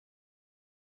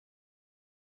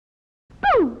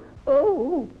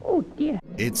Oh dear.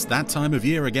 It's that time of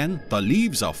year again. The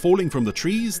leaves are falling from the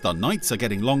trees, the nights are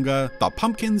getting longer, the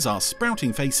pumpkins are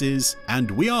sprouting faces,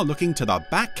 and we are looking to the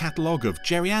back catalogue of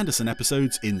Gerry Anderson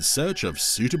episodes in search of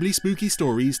suitably spooky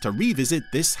stories to revisit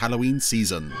this Halloween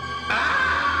season.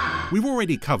 We've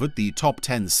already covered the top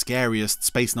 10 scariest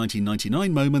Space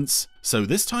 1999 moments, so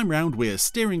this time round we're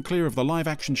steering clear of the live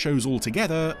action shows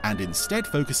altogether and instead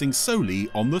focusing solely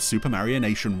on the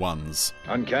Supermarionation ones.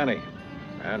 Uncanny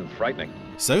and frightening.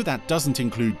 So that doesn't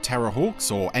include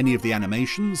Terrorhawks or any of the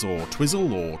animations or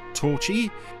Twizzle or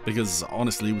Torchy, because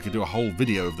honestly we could do a whole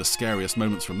video of the scariest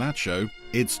moments from that show.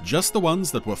 It's just the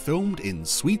ones that were filmed in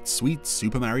sweet, sweet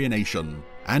Supermarionation.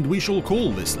 And we shall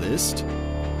call this list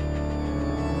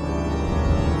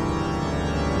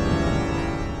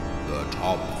the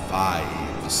Top 5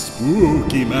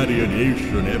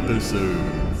 Spookymarionation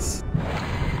Episodes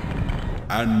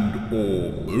and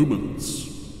or Moments.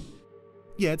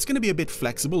 Yeah, it's going to be a bit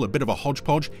flexible, a bit of a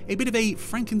hodgepodge, a bit of a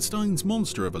Frankenstein's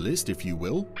monster of a list, if you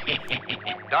will.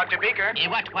 Dr. Beaker?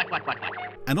 What?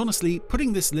 And honestly,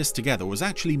 putting this list together was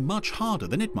actually much harder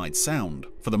than it might sound.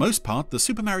 For the most part, the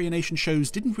Supermarionation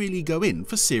shows didn't really go in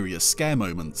for serious scare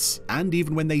moments. And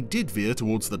even when they did veer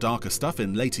towards the darker stuff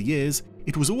in later years,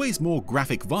 it was always more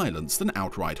graphic violence than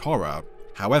outright horror.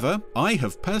 However, I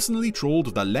have personally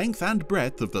trawled the length and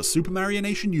breadth of the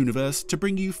Supermarionation universe to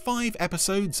bring you 5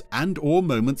 episodes and or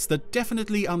moments that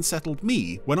definitely unsettled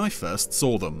me when I first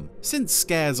saw them. Since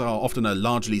scares are often a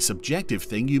largely subjective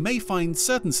thing, you may find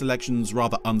certain selections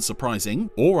rather unsurprising,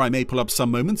 or I may pull up some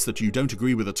moments that you don't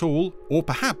agree with at all, or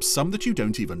perhaps some that you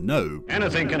don't even know.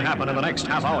 Anything can happen in the next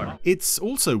half hour. It's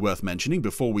also worth mentioning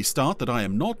before we start that I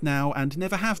am not now and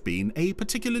never have been a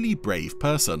particularly brave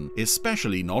person,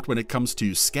 especially not when it comes to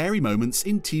scary moments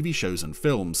in TV shows and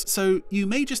films, so you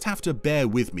may just have to bear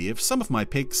with me if some of my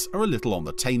picks are a little on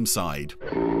the tame side.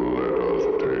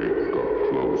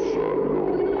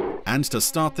 And to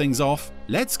start things off,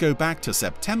 let's go back to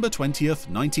September 20th,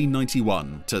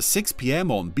 1991, to 6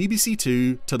 PM on BBC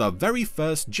Two, to the very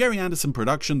first Gerry Anderson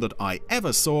production that I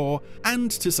ever saw, and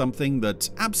to something that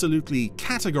absolutely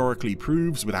categorically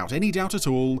proves without any doubt at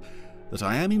all that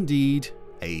I am indeed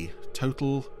a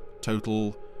total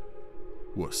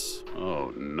wuss.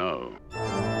 Oh no.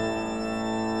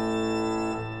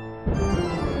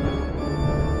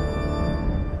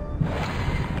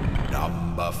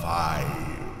 Number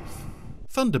 5.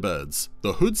 Thunderbirds,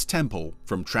 the Hood's Temple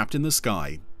from Trapped in the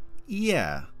Sky.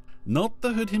 Yeah, not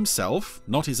the Hood himself,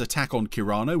 not his attack on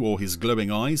Kirano or his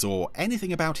glowing eyes or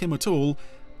anything about him at all,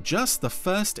 just the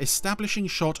first establishing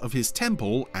shot of his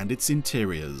temple and its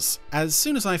interiors. As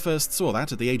soon as I first saw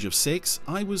that at the age of 6,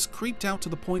 I was creeped out to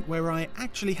the point where I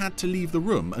actually had to leave the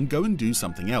room and go and do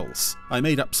something else. I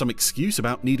made up some excuse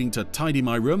about needing to tidy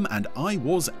my room and I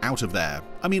was out of there.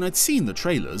 I mean, I'd seen the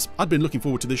trailers, I'd been looking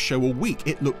forward to this show all week,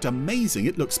 it looked amazing,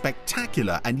 it looked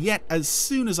spectacular, and yet as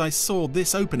soon as I saw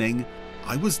this opening,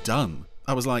 I was done.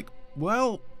 I was like,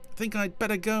 well, I think I'd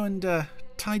better go and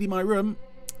tidy my room.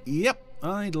 Yep.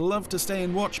 I'd love to stay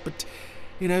and watch, but,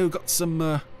 you know, got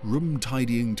some room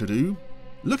tidying to do.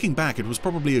 Looking back, it was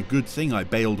probably a good thing I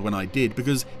bailed when I did,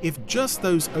 because if just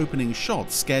those opening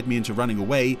shots scared me into running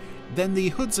away, then the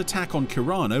Hood's attack on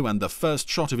Kirano and the first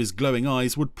shot of his glowing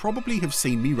eyes would probably have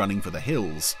seen me running for the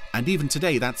hills. And even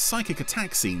today, that psychic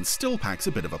attack scene still packs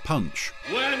a bit of a punch.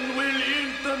 When will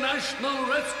international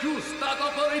rescue start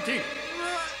operating?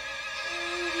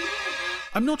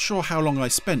 I'm not sure how long I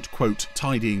spent, quote,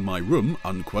 tidying my room,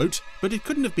 unquote, but it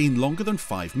couldn't have been longer than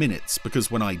 5 minutes,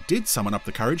 because when I did summon up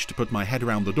the courage to put my head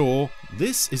around the door,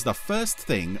 this is the first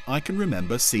thing I can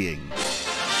remember seeing.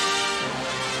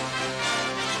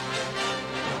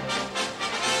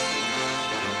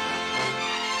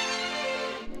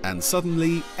 And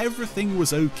suddenly, everything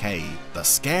was okay. The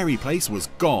scary place was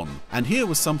gone, and here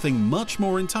was something much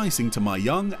more enticing to my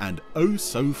young and oh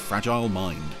so fragile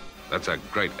mind. That's a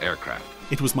great aircraft.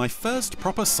 It was my first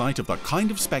proper sight of the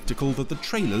kind of spectacle that the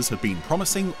trailers had been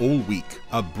promising all week.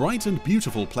 A bright and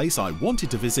beautiful place I wanted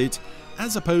to visit,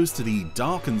 as opposed to the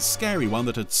dark and scary one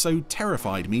that had so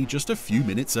terrified me just a few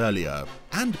minutes earlier.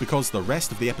 And because the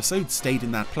rest of the episode stayed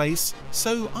in that place,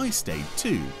 so I stayed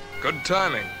too. Good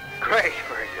timing. Great,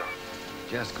 Virgil.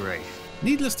 Just great.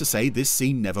 Needless to say, this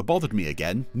scene never bothered me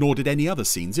again, nor did any other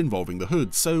scenes involving the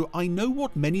Hood, so I know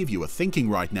what many of you are thinking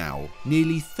right now.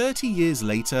 Nearly 30 years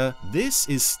later, this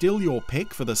is still your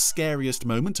pick for the scariest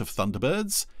moment of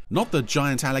Thunderbirds? Not the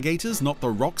giant alligators, not the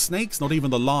rock snakes, not even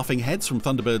the laughing heads from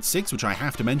Thunderbird 6, which I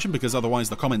have to mention because otherwise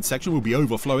the comment section will be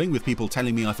overflowing with people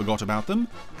telling me I forgot about them.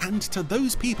 And to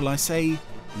those people I say,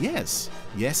 yes,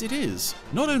 yes it is.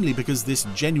 Not only because this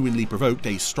genuinely provoked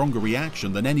a stronger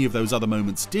reaction than any of those other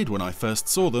moments did when I first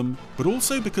saw them, but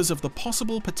also because of the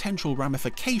possible potential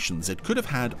ramifications it could have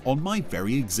had on my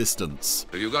very existence.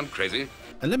 Have you gone crazy?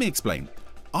 And let me explain.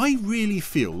 I really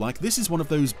feel like this is one of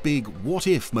those big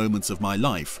what-if moments of my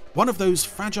life. One of those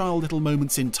fragile little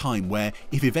moments in time where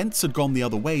if events had gone the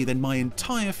other way, then my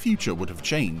entire future would have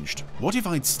changed. What if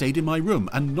I'd stayed in my room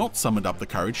and not summoned up the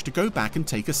courage to go back and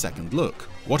take a second look?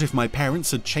 What if my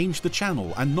parents had changed the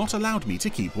channel and not allowed me to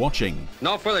keep watching?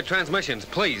 No further transmissions,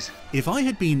 please. If I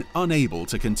had been unable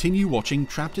to continue watching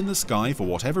Trapped in the Sky for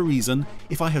whatever reason,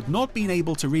 if I had not been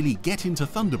able to really get into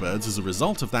Thunderbirds as a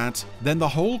result of that, then the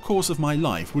whole course of my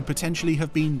life would potentially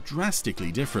have been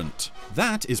drastically different.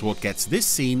 That is what gets this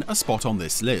scene a spot on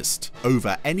this list,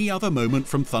 over any other moment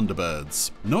from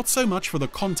Thunderbirds. Not so much for the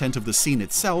content of the scene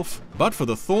itself, but for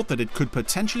the thought that it could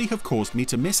potentially have caused me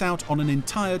to miss out on an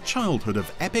entire childhood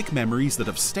of epic memories that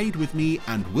have stayed with me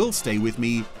and will stay with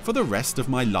me for the rest of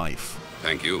my life.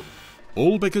 Thank you.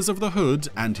 All because of the Hood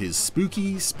and his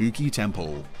spooky, spooky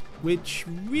temple. Which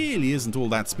really isn't all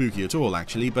that spooky at all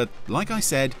actually, but like I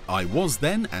said, I was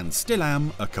then and still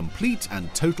am a complete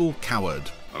and total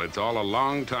coward. Well, it's all a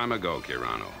long time ago,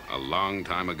 Kirano. A long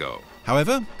time ago.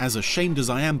 However, as ashamed as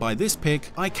I am by this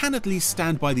pick, I can at least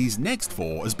stand by these next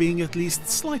four as being at least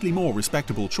slightly more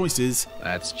respectable choices.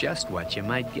 That's just what you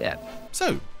might get.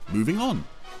 So, moving on.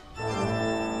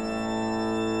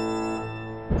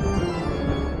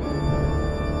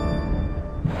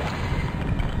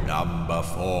 Number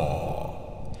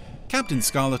 4. Captain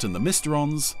Scarlet and the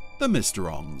Mysterons, the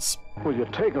Mysterons. Will you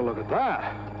take a look at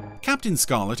that? Captain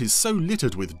Scarlet is so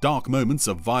littered with dark moments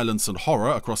of violence and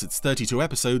horror across its 32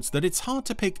 episodes that it's hard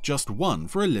to pick just one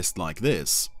for a list like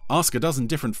this. Ask a dozen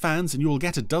different fans and you will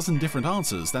get a dozen different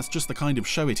answers, that's just the kind of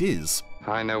show it is.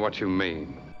 I know what you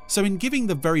mean. So in giving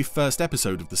the very first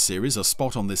episode of the series a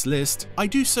spot on this list, I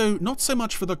do so not so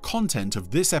much for the content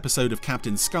of this episode of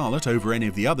Captain Scarlet over any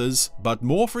of the others, but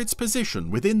more for its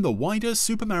position within the wider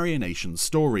Supermarionation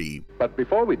story. But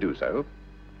before we do so,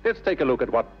 let's take a look at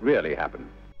what really happened.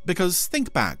 Because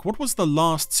think back, what was the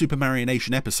last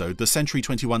Supermarionation episode the Century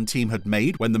 21 team had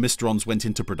made when the Mysterons went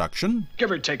into production?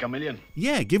 Give or take $1 million.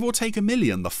 Yeah, give or take $1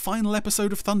 million, the final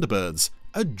episode of Thunderbirds.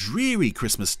 A dreary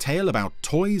Christmas tale about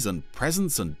toys and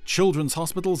presents and children's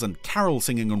hospitals and carol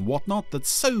singing and whatnot that's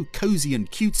so cozy and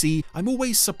cutesy, I'm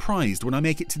always surprised when I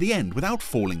make it to the end without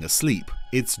falling asleep.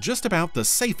 It's just about the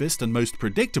safest and most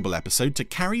predictable episode to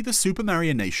carry the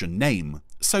Supermarionation name.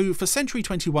 So for Century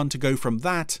 21 to go from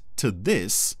that to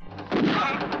this,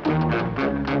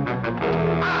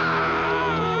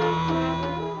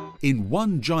 in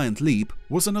one giant leap,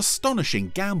 was an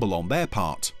astonishing gamble on their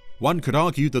part. One could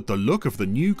argue that the look of the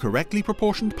new correctly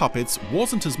proportioned puppets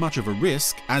wasn't as much of a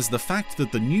risk as the fact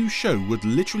that the new show would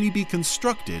literally be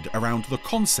constructed around the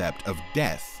concept of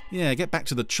death. Yeah, get back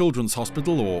to the children's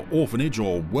hospital or orphanage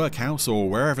or workhouse or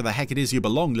wherever the heck it is you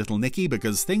belong, little Nicky,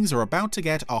 because things are about to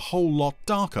get a whole lot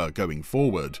darker going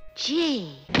forward.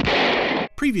 Gee.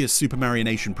 Previous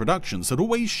Supermarionation productions had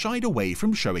always shied away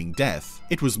from showing death.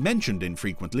 It was mentioned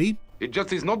infrequently. It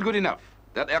just is not good enough.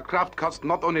 That aircraft cost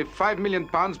not only £5 million,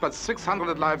 but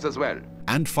 600 lives as well.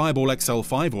 And Fireball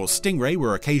XL5 or Stingray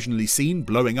were occasionally seen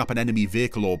blowing up an enemy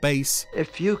vehicle or base.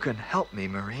 If you can help me,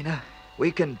 Marina,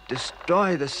 we can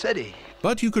destroy the city.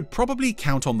 But you could probably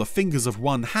count on the fingers of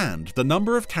one hand the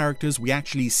number of characters we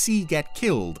actually see get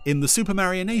killed in the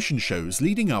Supermarionation shows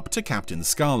leading up to Captain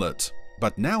Scarlet.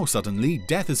 But now suddenly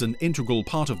death is an integral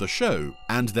part of the show,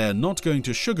 and they're not going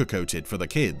to sugarcoat it for the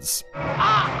kids.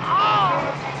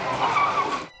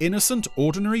 Innocent,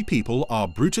 ordinary people are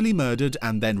brutally murdered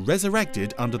and then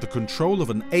resurrected under the control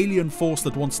of an alien force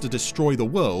that wants to destroy the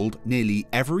world nearly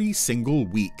every single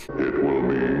week. It will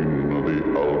mean the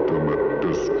ultimate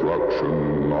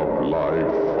destruction of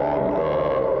life on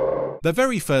Earth. The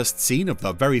very first scene of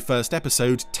the very first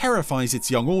episode terrifies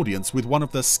its young audience with one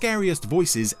of the scariest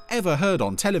voices ever heard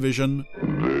on television.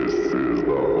 This is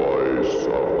the voice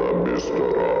of the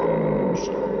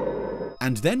Mysterons.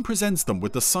 And then presents them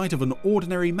with the sight of an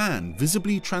ordinary man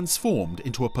visibly transformed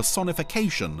into a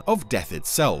personification of death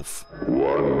itself.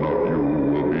 One of you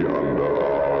will be under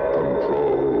our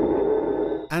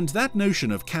control. And that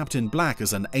notion of Captain Black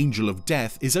as an angel of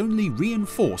death is only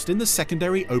reinforced in the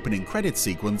secondary opening credits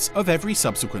sequence of every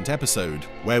subsequent episode,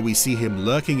 where we see him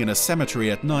lurking in a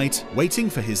cemetery at night, waiting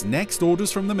for his next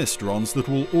orders from the Mysterons that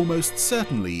will almost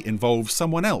certainly involve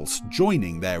someone else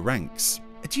joining their ranks.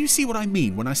 Do you see what I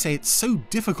mean when I say it's so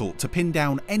difficult to pin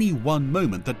down any one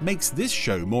moment that makes this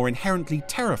show more inherently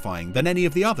terrifying than any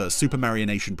of the other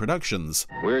Supermarionation productions?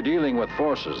 We're dealing with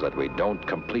forces that we don't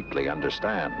completely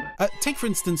understand. Take for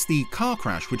instance the car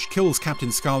crash which kills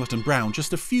Captain Scarlet and Brown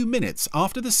just a few minutes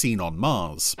after the scene on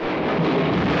Mars.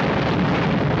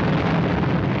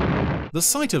 The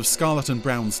sight of Scarlet and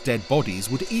Brown's dead bodies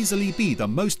would easily be the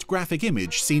most graphic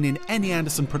image seen in any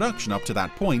Anderson production up to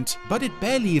that point, but it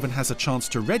barely even has a chance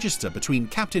to register between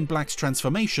Captain Black's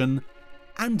transformation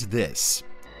and this.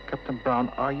 Captain Brown,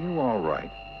 are you all right?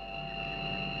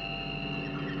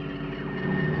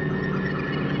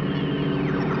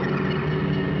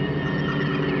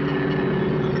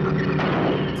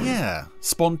 Yeah,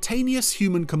 spontaneous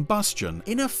human combustion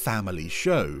in a family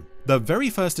show. The very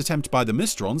first attempt by the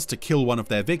Mysterons to kill one of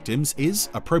their victims is,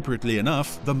 appropriately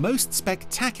enough, the most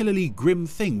spectacularly grim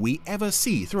thing we ever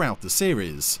see throughout the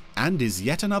series, and is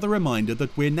yet another reminder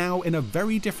that we're now in a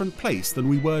very different place than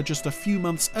we were just a few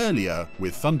months earlier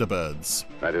with Thunderbirds.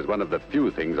 That is one of the few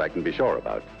things I can be sure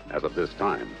about, as of this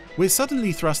time. We're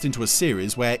suddenly thrust into a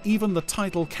series where even the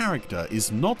title character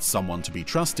is not someone to be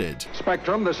trusted.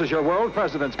 Spectrum, this is your world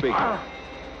president speaking.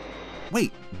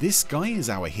 Wait, this guy is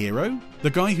our hero? The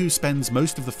guy who spends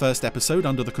most of the first episode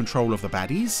under the control of the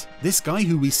baddies? This guy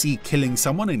who we see killing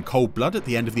someone in cold blood at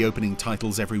the end of the opening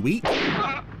titles every week?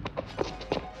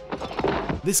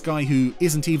 This guy who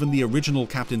isn't even the original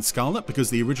Captain Scarlet because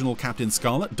the original Captain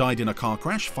Scarlet died in a car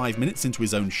crash 5 minutes into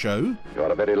his own show?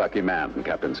 You're a very lucky man,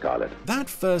 Captain Scarlet. That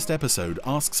first episode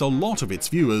asks a lot of its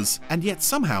viewers, and yet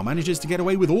somehow manages to get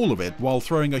away with all of it while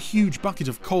throwing a huge bucket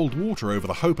of cold water over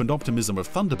the hope and optimism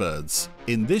of Thunderbirds.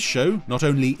 In this show, not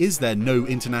only is there no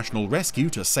international rescue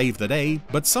to save the day,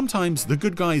 but sometimes the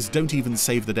good guys don't even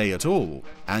save the day at all.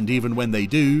 And even when they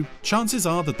do, chances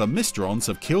are that the Mysterons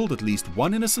have killed at least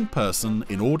one innocent person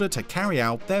in order to carry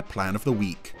out their plan of the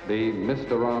week. The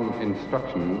Mysteron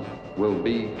instructions will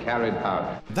be carried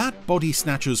out. That body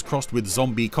snatchers crossed with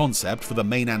zombie concept for the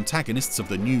main antagonists of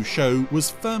the new show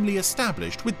was firmly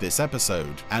established with this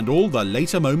episode, and all the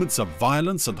later moments of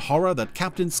violence and horror that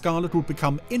Captain Scarlet would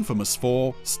become infamous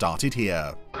for started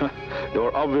here.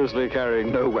 You're obviously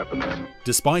carrying no weapons.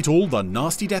 Despite all the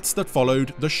nasty deaths that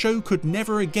followed, the show could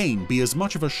never again be as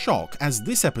much of a shock as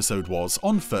this episode was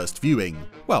on first viewing.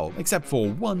 Well, except for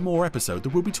one more episode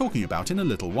that we'll be talking about in a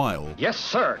little while. Yes,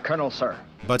 sir, Colonel, sir.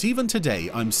 But even today,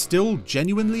 I'm still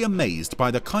genuinely amazed by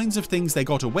the kinds of things they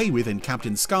got away with in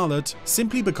Captain Scarlet,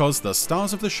 simply because the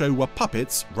stars of the show were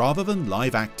puppets rather than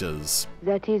live actors.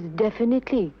 That is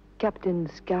definitely Captain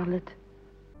Scarlet.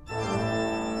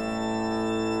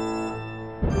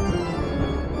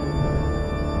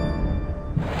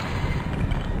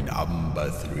 Number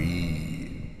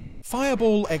 3.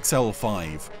 Fireball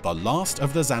XL5, the last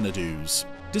of the Xanadus.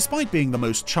 Despite being the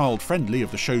most child-friendly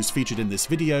of the shows featured in this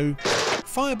video,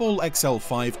 Fireball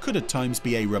XL5 could at times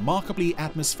be a remarkably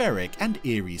atmospheric and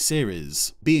eerie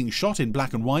series. Being shot in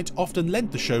black and white often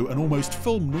lent the show an almost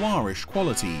film noirish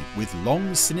quality, with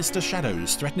long, sinister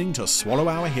shadows threatening to swallow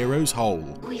our heroes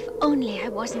whole. If only I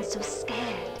wasn't so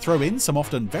scared. Throw in some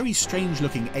often very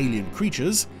strange-looking alien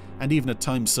creatures, and even at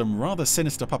times some rather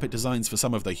sinister puppet designs for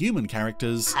some of the human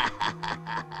characters.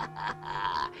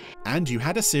 And you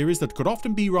had a series that could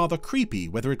often be rather creepy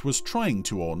whether it was trying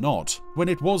to or not. When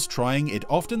it was trying, it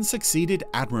often succeeded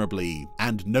admirably,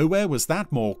 and nowhere was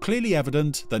that more clearly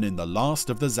evident than in the last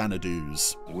of the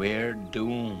Xanadus. We're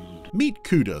doomed. Meet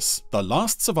Kudus, the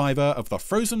last survivor of the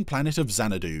frozen planet of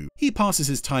Xanadu. He passes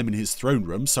his time in his throne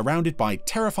room surrounded by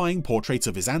terrifying portraits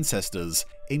of his ancestors,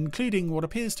 including what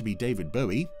appears to be David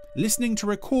Bowie, listening to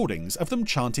recordings of them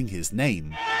chanting his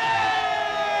name.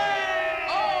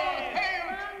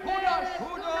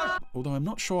 Although I'm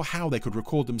not sure how they could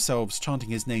record themselves chanting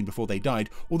his name before they died,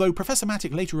 although Professor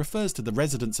Matic later refers to the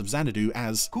residents of Xanadu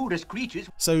as Kudus creatures.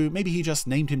 So maybe he just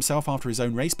named himself after his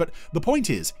own race, but the point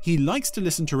is, he likes to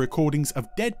listen to recordings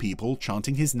of dead people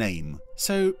chanting his name.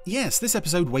 So yes, this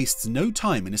episode wastes no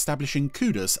time in establishing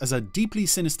Kudus as a deeply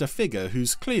sinister figure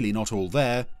who's clearly not all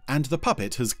there, and the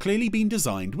puppet has clearly been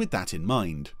designed with that in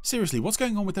mind. Seriously, what's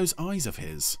going on with those eyes of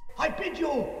his? I bid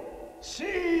you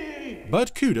see!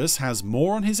 But Kudus has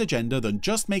more on his agenda than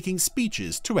just making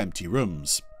speeches to empty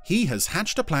rooms. He has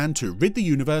hatched a plan to rid the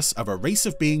universe of a race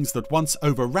of beings that once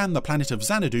overran the planet of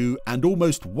Xanadu and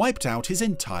almost wiped out his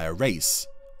entire race.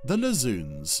 The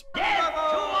Lazoons.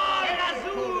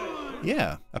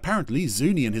 Yeah, apparently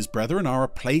Zuni and his brethren are a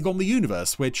plague on the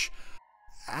universe, which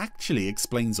actually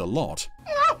explains a lot.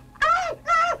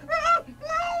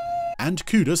 and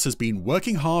Kudus has been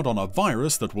working hard on a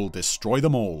virus that will destroy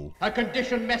them all. A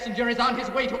conditioned messenger is on his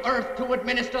way to Earth to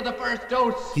administer the first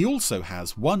dose. He also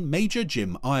has one Major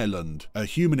Jim Ireland, a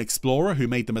human explorer who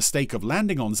made the mistake of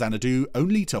landing on Xanadu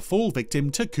only to fall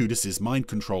victim to Kudus's mind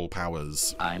control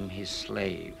powers. I'm his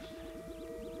slave.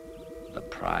 The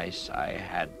price I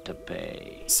had to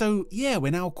pay. So yeah,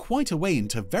 we're now quite a way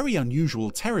into very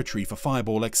unusual territory for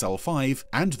Fireball XL5,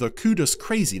 and the Kudus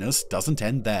craziness doesn't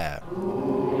end there.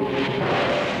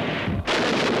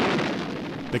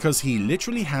 Because he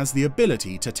literally has the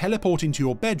ability to teleport into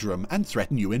your bedroom and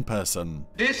threaten you in person.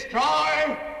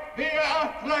 Destroy the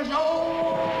Earth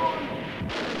Zone!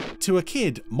 To a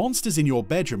kid, monsters in your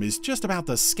bedroom is just about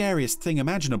the scariest thing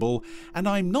imaginable, and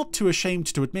I'm not too ashamed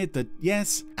to admit that,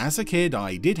 yes, as a kid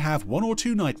I did have one or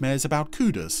two nightmares about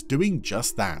Kudus doing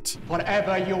just that.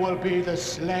 Forever you will be the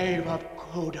slave of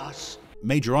Kudus.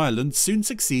 Major Ireland soon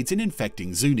succeeds in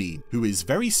infecting Zuni, who is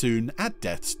very soon at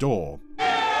death's door.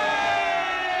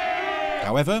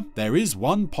 However, there is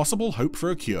one possible hope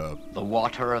for a cure. The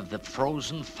water of the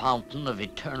frozen fountain of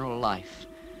eternal life.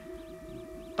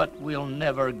 But we'll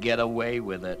never get away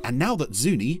with it. And now that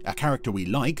Zuni, a character we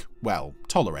like, well,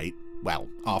 tolerate, well,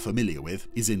 are familiar with,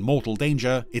 is in mortal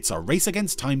danger, it's a race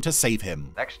against time to save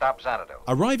him. Next stop, Xanadu.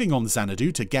 Arriving on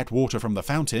Xanadu to get water from the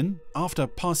fountain, after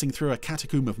passing through a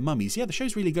catacomb of mummies, yeah, the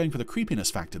show's really going for the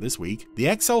creepiness factor this week, the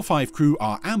XL5 crew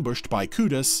are ambushed by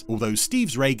Kudus, although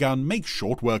Steve's ray gun makes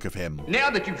short work of him. Now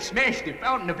that you've smashed the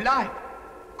fountain of life,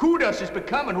 Kudus has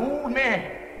become an old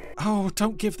man. Oh,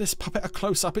 don't give this puppet a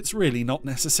close-up, it's really not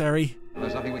necessary.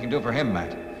 There's nothing we can do for him,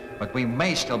 Matt. But we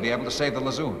may still be able to save the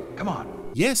Lazoon. Come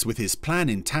on. Yes, with his plan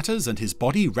in tatters and his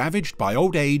body ravaged by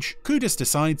old age, Kudus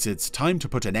decides it's time to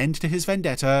put an end to his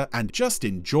vendetta and just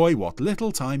enjoy what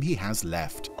little time he has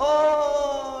left.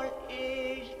 All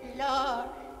is lost.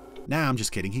 Nah, I'm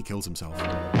just kidding, he kills himself.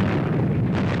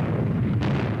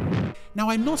 Now,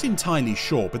 I'm not entirely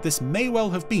sure, but this may well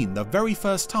have been the very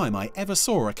first time I ever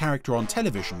saw a character on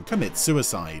television commit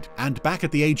suicide. And back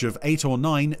at the age of 8 or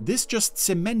 9, this just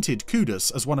cemented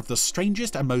Kudus as one of the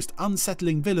strangest and most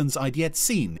unsettling villains I'd yet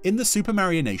seen in the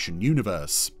Supermarionation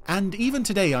universe. And even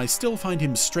today, I still find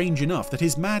him strange enough that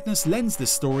his madness lends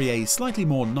this story a slightly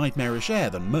more nightmarish air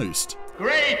than most.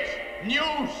 Great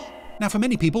news! Now, for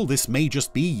many people, this may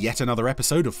just be yet another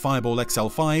episode of Fireball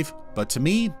XL5, but to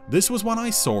me, this was one I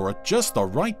saw at just the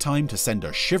right time to send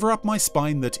a shiver up my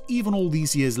spine that even all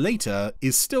these years later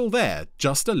is still there,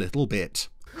 just a little bit.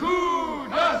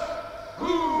 Kudus!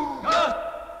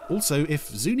 Kudus! Also, if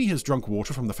Zuni has drunk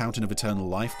water from the Fountain of Eternal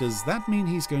Life, does that mean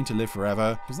he's going to live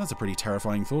forever? Because that's a pretty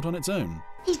terrifying thought on its own.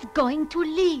 He's going to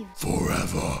live.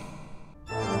 Forever.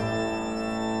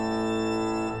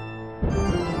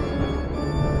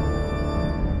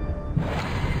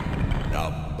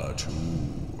 Number 2.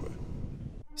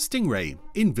 Stingray,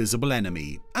 Invisible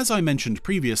Enemy. As I mentioned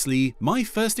previously, my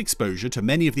first exposure to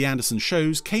many of the Anderson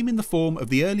shows came in the form of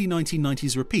the early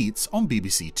 1990s repeats on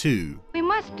BBC Two. We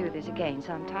must do this again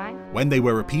sometime. When they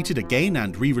were repeated again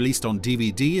and re-released on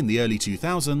DVD in the early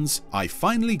 2000s, I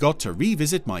finally got to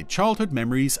revisit my childhood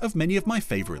memories of many of my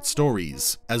favourite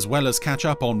stories, as well as catch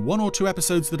up on one or two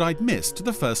episodes that I'd missed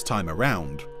the first time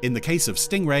around. In the case of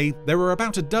Stingray, there were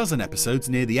about a dozen episodes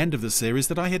near the end of the series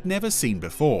that I had never seen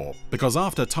before, because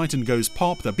after Titan Goes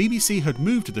Pop, the BBC had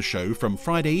moved the show from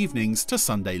Friday evenings to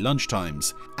Sunday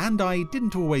lunchtimes, and I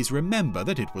didn't always remember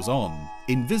that it was on.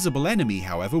 Invisible Enemy,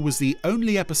 however, was the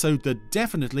only episode that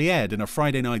definitely aired in a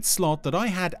Friday night slot that I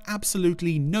had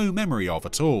absolutely no memory of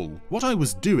at all. What I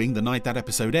was doing the night that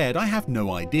episode aired, I have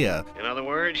no idea. In other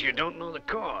words, you don't know the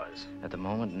cause. At the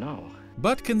moment, no.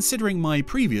 But considering my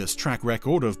previous track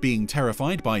record of being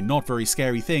terrified by not very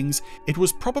scary things, it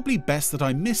was probably best that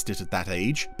I missed it at that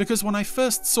age, because when I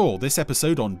first saw this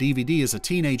episode on DVD as a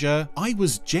teenager, I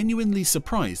was genuinely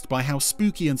surprised by how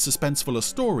spooky and suspenseful a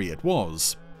story it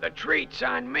was. The treat's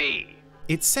on me.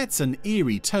 It sets an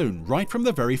eerie tone right from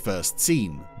the very first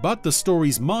scene, but the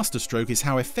story's masterstroke is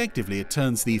how effectively it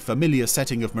turns the familiar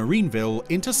setting of Marineville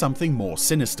into something more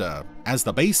sinister, as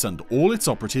the base and all its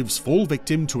operatives fall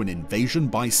victim to an invasion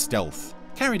by stealth,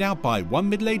 carried out by one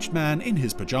middle-aged man in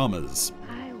his pajamas.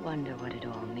 I wonder what it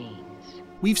all means.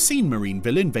 We've seen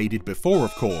Marineville invaded before,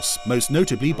 of course, most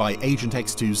notably by Agent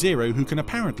X20, who can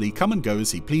apparently come and go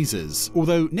as he pleases,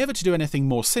 although never to do anything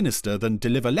more sinister than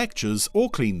deliver lectures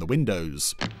or clean the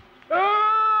windows.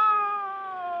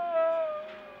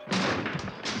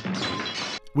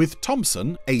 With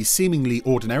Thompson, a seemingly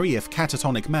ordinary if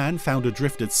catatonic man found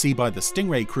adrift at sea by the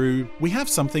Stingray crew, we have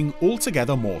something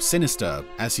altogether more sinister,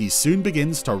 as he soon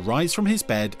begins to rise from his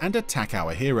bed and attack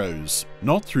our heroes.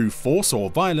 Not through force or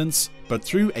violence, but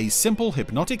through a simple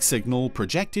hypnotic signal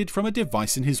projected from a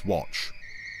device in his watch.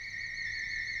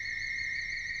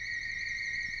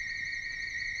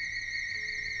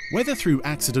 Whether through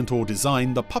accident or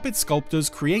design, the puppet sculptors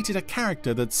created a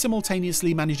character that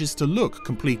simultaneously manages to look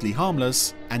completely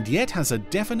harmless, and yet has a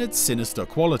definite sinister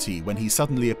quality when he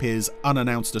suddenly appears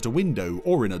unannounced at a window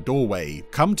or in a doorway,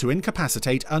 come to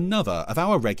incapacitate another of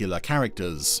our regular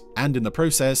characters, and in the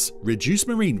process, reduce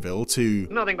Marineville to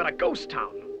nothing but a ghost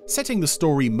town. Setting the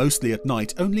story mostly at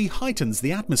night only heightens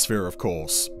the atmosphere, of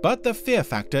course, but the fear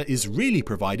factor is really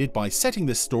provided by setting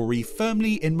this story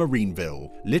firmly in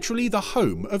Marineville, literally the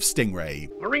home of Stingray.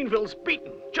 Marineville's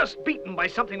beaten, just beaten by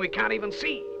something we can't even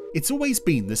see. It's always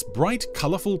been this bright,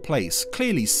 colourful place,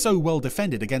 clearly so well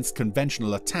defended against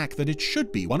conventional attack that it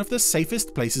should be one of the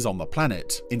safest places on the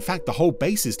planet. In fact, the whole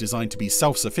base is designed to be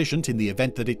self-sufficient in the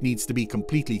event that it needs to be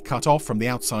completely cut off from the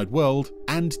outside world,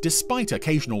 and despite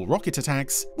occasional rocket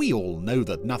attacks, we all know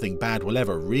that nothing bad will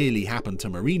ever really happen to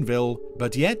Marineville,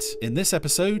 but yet, in this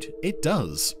episode, it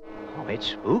does. Oh, it's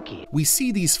spooky. We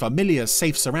see these familiar,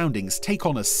 safe surroundings take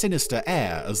on a sinister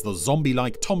air as the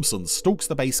zombie-like Thompson stalks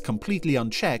the base completely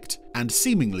unchecked and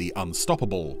seemingly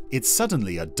unstoppable. It's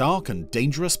suddenly a dark and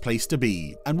dangerous place to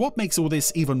be, and what makes all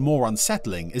this even more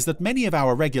unsettling is that many of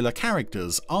our regular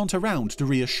characters aren't around to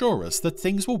reassure us that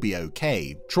things will be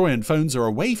okay. Troy and Phones are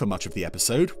away for much of the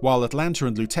episode, while Atlanta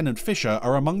and Lieutenant Fisher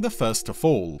are among the first to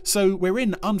fall, so we're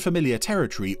in unfamiliar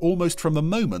territory almost from the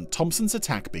moment Thompson's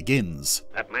attack begins.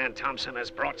 That man Thompson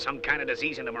has brought some kind of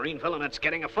disease into Marineville and it's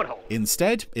getting a foothold.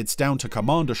 Instead, it's down to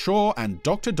Commander Shaw and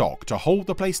Dr. Doc to hold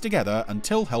the place together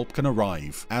until help can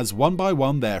arrive, as one by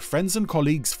one their friends and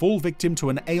colleagues fall victim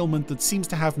to an ailment that seems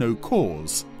to have no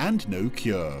cause and no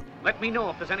cure. Let me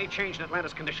know if there's any change in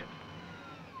Atlanta's condition.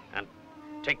 And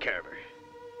take care of her.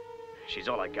 She's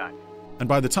all I got. And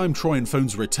by the time Troy and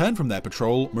Phones return from their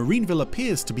patrol, Marineville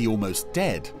appears to be almost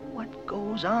dead. What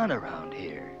goes on around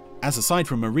here? As aside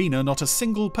from Marina, not a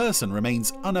single person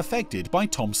remains unaffected by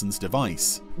Thompson's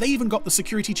device. They even got the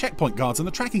security checkpoint guards and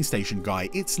the tracking station guy.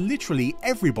 It's literally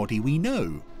everybody we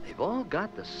know. They've all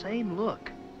got the same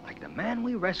look, like the man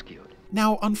we rescued.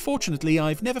 Now, unfortunately,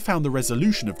 I've never found the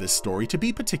resolution of this story to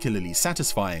be particularly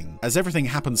satisfying. As everything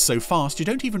happens so fast, you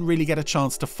don't even really get a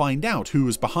chance to find out who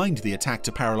was behind the attack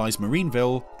to paralyze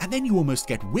Marineville, and then you almost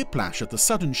get whiplash at the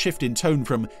sudden shift in tone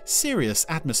from serious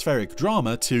atmospheric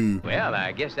drama to... Well,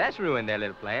 I guess that's ruined their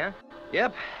little plan.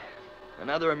 Yep.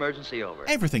 Another emergency over.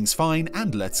 Everything's fine,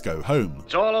 and let's go home.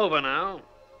 It's all over now.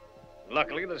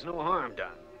 Luckily, there's no harm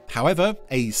done. However,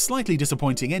 a slightly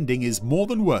disappointing ending is more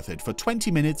than worth it for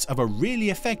 20 minutes of a really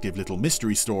effective little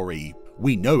mystery story.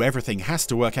 We know everything has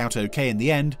to work out okay in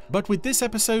the end, but with this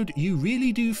episode, you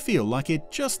really do feel like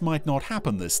it just might not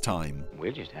happen this time.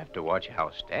 We'll just have to watch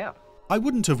our step. I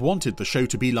wouldn't have wanted the show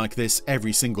to be like this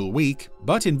every single week,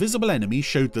 but Invisible Enemy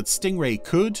showed that Stingray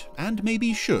could, and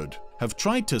maybe should, have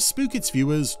tried to spook its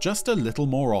viewers just a little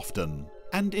more often.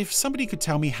 And if somebody could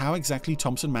tell me how exactly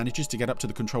Thompson manages to get up to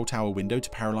the control tower window to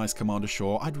paralyze Commander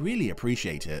Shaw, I'd really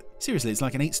appreciate it. Seriously, it's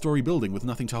like an 8-story building with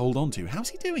nothing to hold on to. How's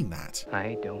he doing that?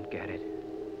 I don't get it.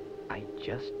 I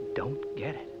just don't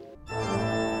get it.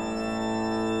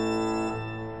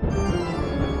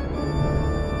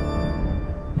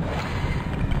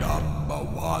 Number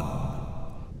 1.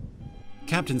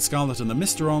 Captain Scarlet and the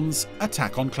Mysterons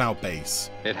attack on Cloud Base.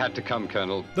 It had to come,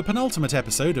 Colonel. The penultimate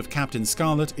episode of Captain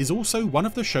Scarlet is also one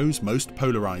of the show's most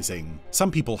polarizing. Some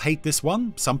people hate this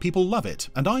one, some people love it,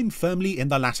 and I'm firmly in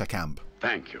the latter camp.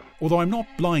 Thank you. Although I'm not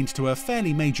blind to a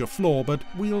fairly major flaw, but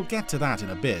we'll get to that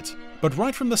in a bit. But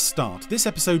right from the start, this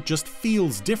episode just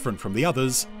feels different from the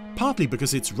others, partly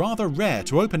because it's rather rare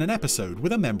to open an episode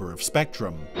with a member of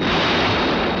Spectrum.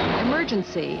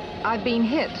 Emergency. I've been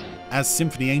hit. As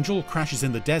Symphony Angel crashes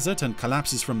in the desert and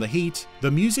collapses from the heat, the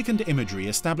music and imagery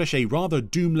establish a rather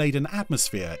doom-laden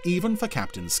atmosphere even for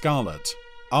Captain Scarlet.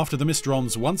 After the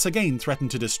Mysterons once again threaten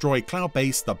to destroy Cloud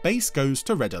Base, the base goes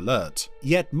to red alert.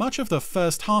 Yet much of the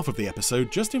first half of the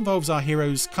episode just involves our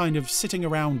heroes kind of sitting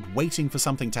around waiting for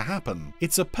something to happen.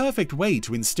 It's a perfect way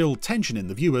to instill tension in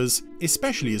the viewers,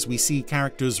 especially as we see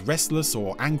characters restless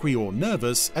or angry or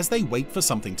nervous as they wait for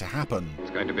something to happen.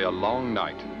 It's going to be a long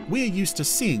night. We're used to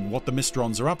seeing what the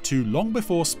Mysterons are up to long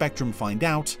before Spectrum find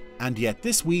out, and yet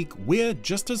this week we're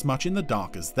just as much in the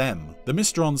dark as them. The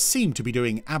Mysterons seem to be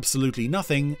doing absolutely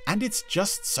nothing, and it's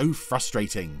just so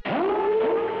frustrating.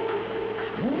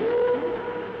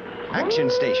 Action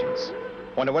stations.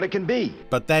 Wonder what it can be.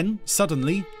 But then,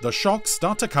 suddenly, the shocks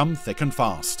start to come thick and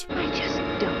fast. I just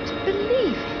don't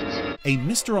believe it. A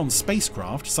Mysteron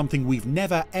spacecraft, something we've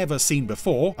never ever seen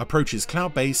before, approaches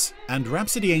Cloud Base, and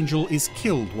Rhapsody Angel is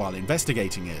killed while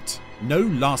investigating it. No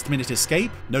last-minute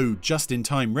escape, no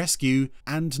just-in-time rescue,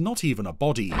 and not even a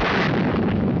body.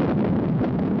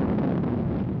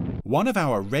 One of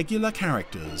our regular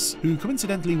characters, who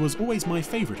coincidentally was always my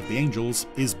favourite of the Angels,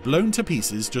 is blown to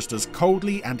pieces just as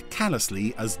coldly and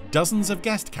callously as dozens of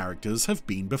guest characters have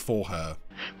been before her.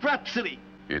 Rhapsody!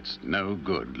 It's no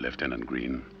good, Lieutenant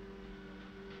Green.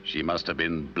 She must have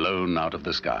been blown out of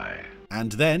the sky.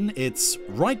 And then it's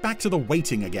right back to the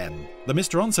waiting again. The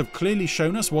Mysterons have clearly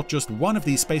shown us what just one of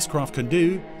these spacecraft can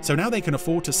do, so now they can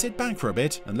afford to sit back for a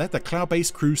bit and let the Cloud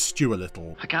Base crew stew a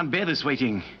little. I can't bear this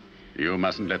waiting. You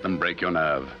mustn't let them break your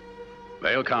nerve.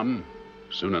 They'll come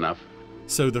soon enough.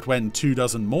 So that when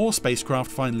 24 more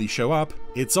spacecraft finally show up,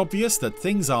 it's obvious that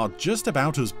things are just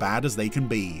about as bad as they can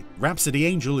be. Rhapsody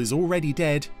Angel is already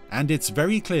dead, and it's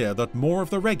very clear that more of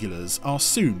the regulars are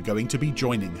soon going to be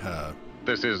joining her.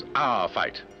 This is our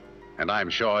fight, and I'm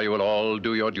sure you will all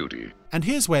do your duty. And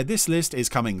here's where this list is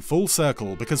coming full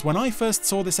circle, because when I first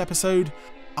saw this episode,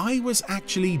 I was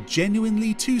actually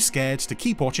genuinely too scared to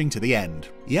keep watching to the end.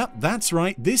 Yep, that's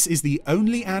right, this is the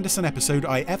only Anderson episode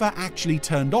I ever actually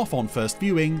turned off on first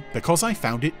viewing because I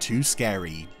found it too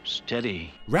scary.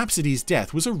 Steady. Rhapsody's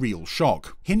death was a real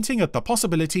shock, hinting at the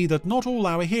possibility that not all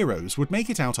our heroes would make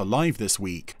it out alive this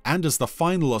week. And as the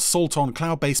final assault on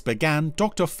Cloud Base began,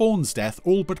 Dr. Fawn's death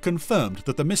all but confirmed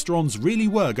that the Mysterons really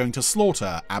were going to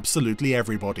slaughter absolutely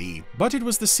everybody. But it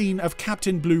was the scene of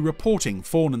Captain Blue reporting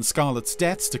Fawn and Scarlet's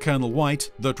deaths to Colonel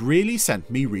White that really sent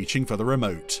me reaching for the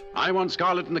remote. I want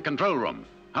Scarlet in the control room.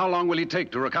 How long will he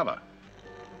take to recover?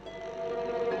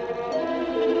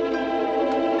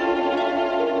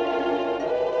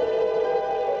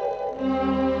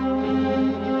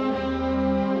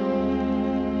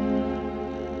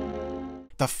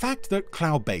 The fact that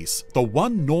Cloud Base, the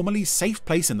one normally safe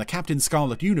place in the Captain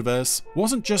Scarlet universe,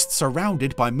 wasn't just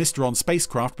surrounded by Mysteron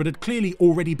spacecraft but had clearly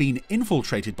already been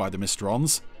infiltrated by the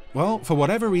Mysterons, well, for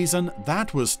whatever reason,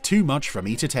 that was too much for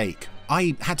me to take.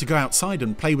 I had to go outside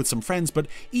and play with some friends, but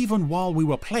even while we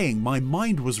were playing, my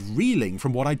mind was reeling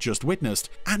from what I'd just witnessed,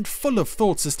 and full of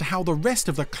thoughts as to how the rest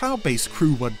of the Cloud Base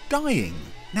crew were dying.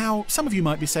 Now, some of you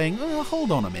might be saying, hold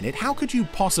on a minute, how could you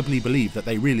possibly believe that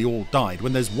they really all died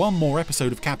when there's one more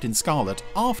episode of Captain Scarlet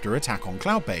after Attack on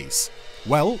Cloud Base?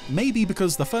 Well, maybe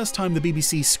because the first time the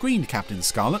BBC screened Captain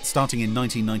Scarlet, starting in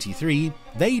 1993,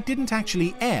 they didn't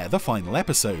actually air the final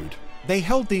episode. They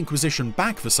held the Inquisition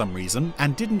back for some reason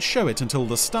and didn't show it until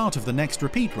the start of the next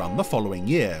repeat run the following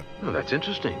year. Oh, that's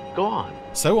interesting. Go on.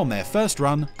 So on their first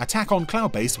run, Attack on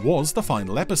Cloud Base was the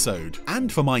final episode.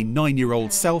 And for my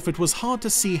 9-year-old self, it was hard to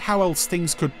see how else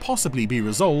things could possibly be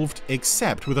resolved,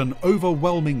 except with an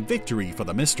overwhelming victory for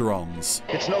the Mysterons.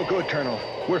 It's no good, Colonel.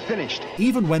 We're finished.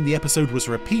 Even when the episode was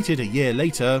repeated a year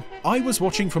later, I was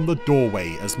watching from the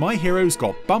doorway as my heroes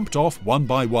got bumped off one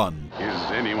by one.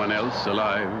 Is anyone else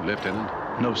alive, Lieutenant?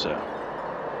 No, sir.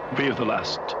 We're the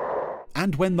last.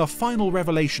 And when the final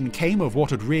revelation came of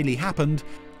what had really happened,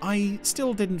 I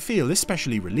still didn't feel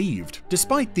especially relieved.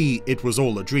 Despite the "it was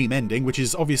all a dream" ending, which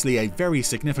is obviously a very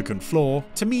significant flaw,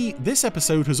 to me this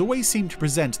episode has always seemed to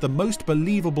present the most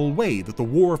believable way that the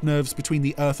war of nerves between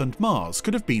the Earth and Mars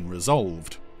could have been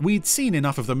resolved. We'd seen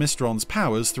enough of the Mysterons'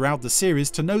 powers throughout the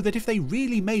series to know that if they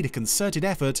really made a concerted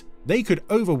effort, they could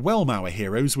overwhelm our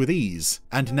heroes with ease.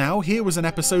 And now here was an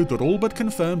episode that all but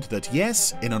confirmed that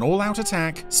yes, in an all-out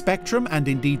attack, Spectrum and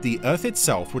indeed the Earth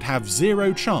itself would have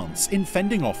zero chance in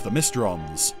fending off the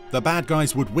Mysterons. The bad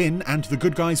guys would win and the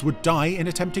good guys would die in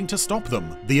attempting to stop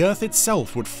them. The Earth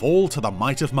itself would fall to the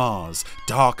might of Mars,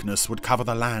 darkness would cover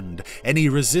the land, any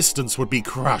resistance would be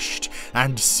crushed,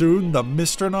 and soon the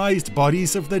Mysteronized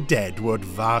bodies of the dead would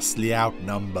vastly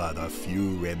outnumber the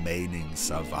few remaining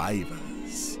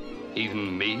survivors.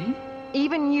 Even me?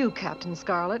 Even you, Captain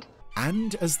Scarlet.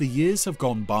 And as the years have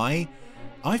gone by,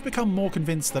 I've become more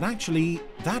convinced that actually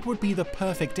that would be the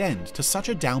perfect end to such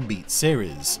a downbeat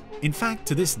series. In fact,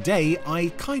 to this day,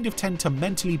 I kind of tend to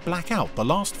mentally black out the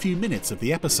last few minutes of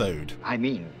the episode. I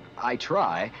mean, I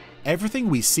try. Everything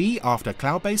we see after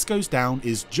Cloud Base goes down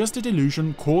is just a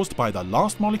delusion caused by the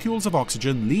last molecules of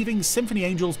oxygen leaving Symphony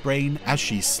Angel's brain as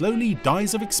she slowly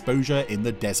dies of exposure in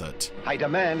the desert. I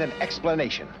demand an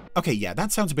explanation. Okay, yeah,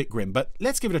 that sounds a bit grim, but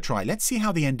let's give it a try. Let's see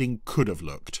how the ending could have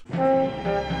looked.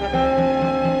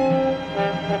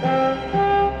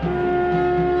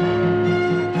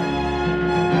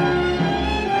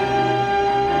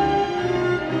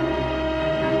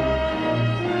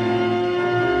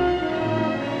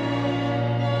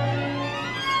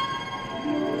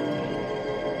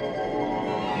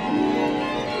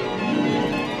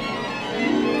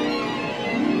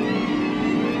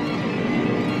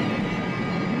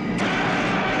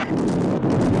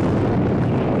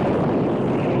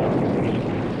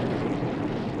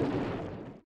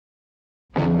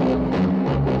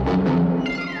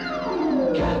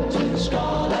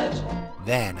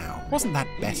 There now, wasn't that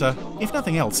better? If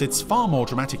nothing else, it's far more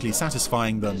dramatically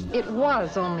satisfying than It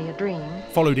was only a dream.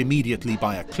 followed immediately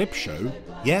by a clip show.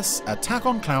 Yes, Attack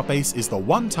on Cloudbase is the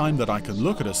one time that I can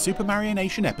look at a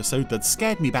Supermarionation episode that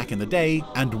scared me back in the day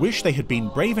and wish they had been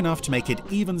brave enough to make it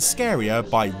even scarier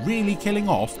by really killing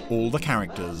off all the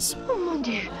characters. Oh mon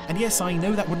Dieu. And yes, I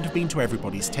know that wouldn't have been to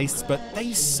everybody's tastes, but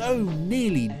they so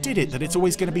nearly did it that it's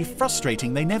always going to be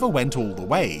frustrating they never went all the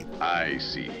way. I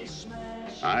see.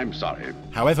 I'm sorry.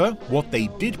 However, what they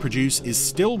did produce is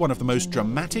still one of the most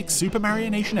dramatic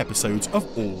Supermarionation episodes of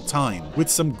all time, with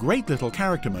some great little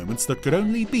character moments that could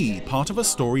only be part of a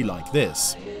story like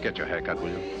this. Get your haircut, will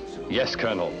you? Yes,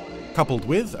 Colonel. Coupled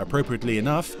with, appropriately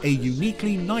enough, a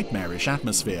uniquely nightmarish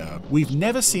atmosphere. We've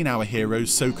never seen our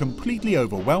heroes so completely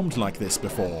overwhelmed like this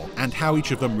before, and how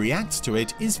each of them reacts to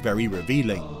it is very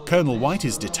revealing. Colonel White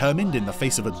is determined in the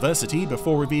face of adversity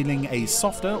before revealing a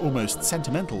softer, almost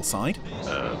sentimental side.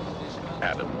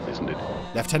 Adam, isn't it?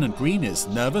 Lieutenant Green is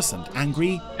nervous and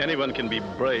angry. Anyone can be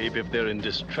brave if they're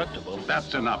indestructible.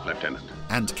 That's enough, Lieutenant.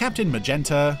 And Captain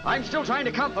Magenta, I'm still trying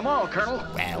to count them all, Colonel.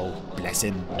 well, bless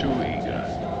him. Too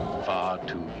eager. Far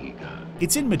too eager.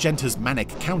 It's in Magenta's manic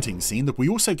counting scene that we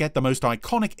also get the most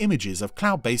iconic images of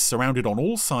Cloudbase surrounded on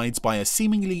all sides by a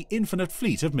seemingly infinite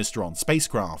fleet of Mr.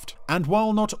 spacecraft. And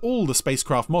while not all the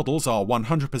spacecraft models are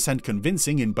 100%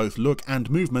 convincing in both look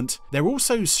and movement, they're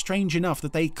also strange enough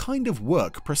that they kind of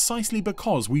work precisely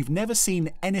because we've never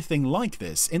seen anything like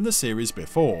this in the series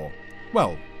before.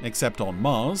 Well, except on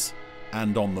Mars,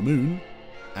 and on the Moon,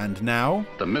 and now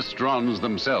The Mystrons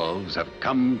themselves have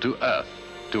come to Earth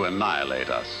to annihilate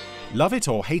us. Love it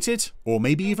or hate it, or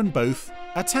maybe even both,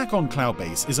 Attack on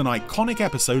Cloudbase is an iconic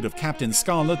episode of Captain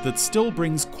Scarlet that still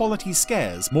brings quality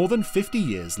scares more than 50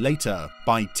 years later,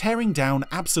 by tearing down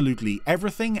absolutely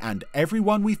everything and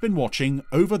everyone we've been watching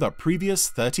over the previous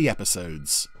 30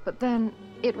 episodes. But then,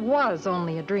 it was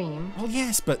only a dream. Well,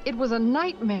 yes, but It was a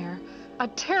nightmare. A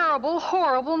terrible,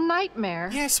 horrible nightmare.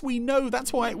 yes, we know,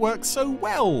 that's why it works so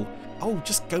well. Oh,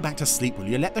 just go back to sleep, will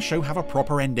you? Let the show have a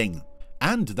proper ending.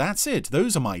 And that's it.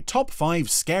 Those are my top 5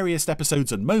 scariest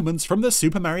episodes and moments from the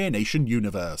Supermarionation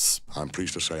universe. I'm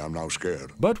pleased to say I'm now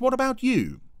scared. But what about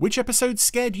you? Which episodes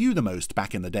scared you the most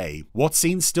back in the day? What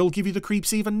scenes still give you the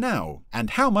creeps even now?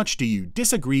 And how much do you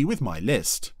disagree with my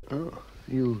list? Oh,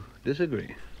 you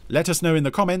disagree? Let us know in the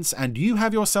comments, and you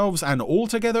have yourselves an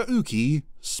altogether ooky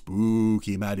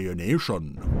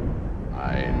Spookymarionation.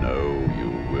 I know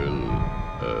you will,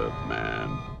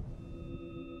 Earthman.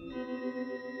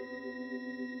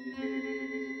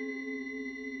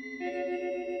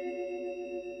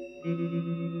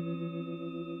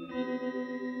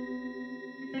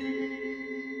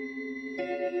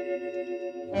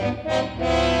 Thank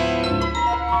you.